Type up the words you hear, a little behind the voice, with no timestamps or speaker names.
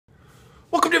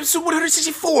Welcome to episode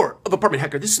 164 of Apartment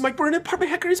Hacker. This is Mike Burr, and Apartment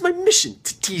Hacker is my mission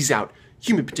to tease out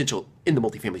human potential in the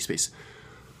multifamily space.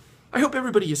 I hope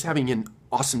everybody is having an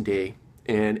awesome day,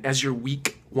 and as your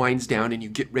week winds down and you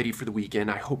get ready for the weekend,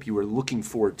 I hope you are looking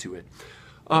forward to it.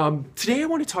 Today I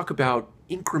want to talk about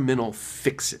incremental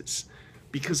fixes,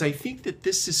 because I think that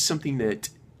this is something that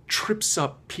trips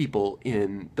up people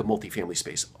in the multifamily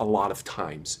space a lot of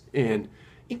times. And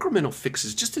incremental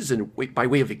fixes, just as by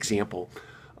way of example,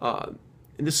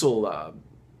 and this will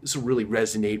really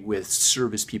resonate with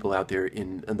service people out there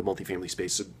in the multifamily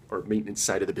space or maintenance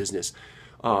side of the business.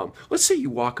 Let's say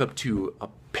you walk up to a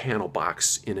panel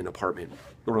box in an apartment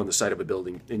or on the side of a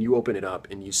building, and you open it up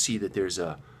and you see that there's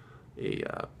a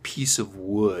piece of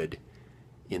wood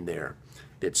in there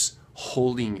that's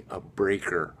holding a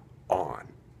breaker on,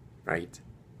 right?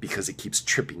 Because it keeps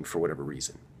tripping for whatever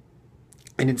reason.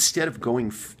 And instead of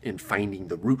going and finding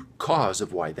the root cause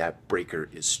of why that breaker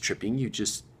is tripping, you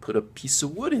just put a piece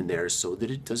of wood in there so that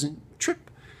it doesn't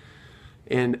trip.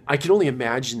 And I can only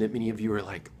imagine that many of you are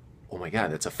like, oh my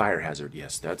God, that's a fire hazard.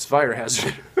 Yes, that's fire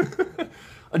hazard.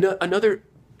 Another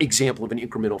example of an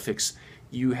incremental fix,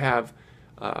 you have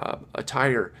a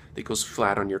tire that goes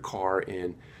flat on your car,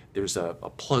 and there's a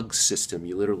plug system.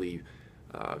 You literally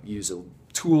use a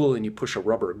tool and you push a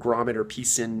rubber grommeter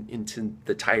piece into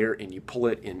the tire and you pull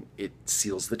it and it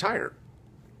seals the tire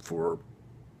for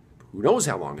who knows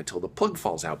how long until the plug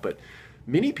falls out. But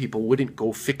many people wouldn't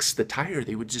go fix the tire.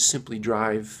 They would just simply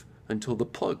drive until the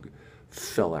plug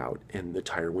fell out and the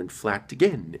tire went flat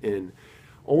again. And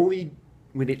only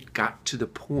when it got to the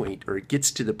point, or it gets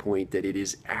to the point that it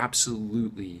is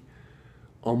absolutely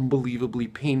unbelievably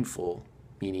painful,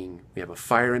 meaning we have a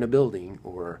fire in a building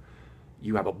or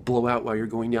you have a blowout while you're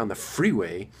going down the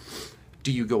freeway,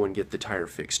 do you go and get the tire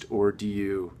fixed? Or do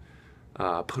you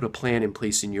put a plan in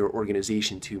place in your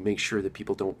organization to make sure that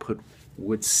people don't put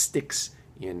wood sticks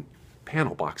in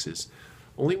panel boxes?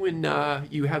 Only when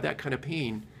you have that kind of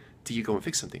pain do you go and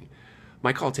fix something.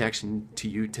 My call to action to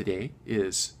you today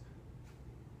is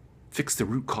fix the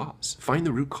root cause. Find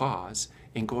the root cause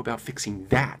and go about fixing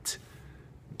that.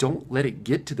 Don't let it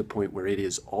get to the point where it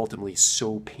is ultimately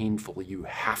so painful you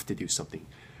have to do something.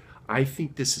 I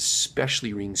think this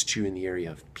especially rings true in the area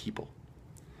of people.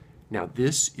 Now,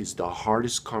 this is the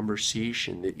hardest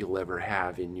conversation that you'll ever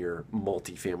have in your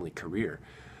multifamily career.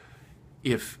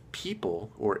 If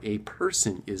people or a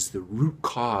person is the root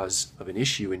cause of an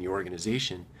issue in your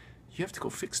organization, you have to go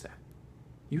fix that.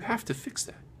 You have to fix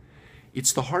that.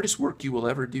 It's the hardest work you will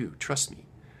ever do, trust me.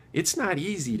 It's not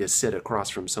easy to sit across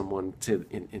from someone to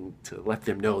let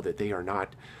them know that they are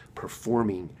not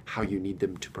performing how you need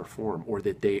them to perform, or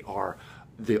that they are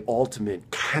the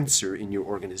ultimate cancer in your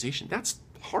organization. That's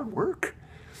hard work.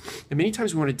 And many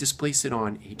times we want to displace it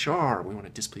on HR. We want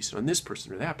to displace it on this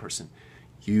person or that person.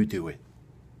 You do it.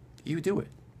 You do it.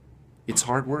 It's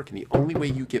hard work, and the only way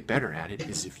you get better at it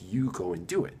is if you go and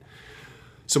do it.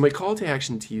 So my call to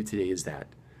action to you today is that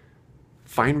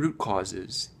find root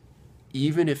causes,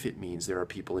 even if it means there are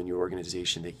people in your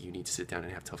organization that you need to sit down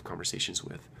and have tough conversations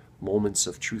with, moments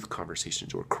of truth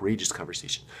conversations or courageous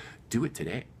conversations. Do it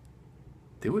today.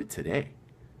 Do it today.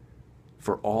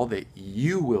 For all that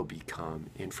you will become,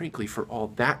 and frankly, for all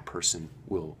that person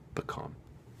will become.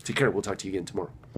 Take care. We'll talk to you again tomorrow.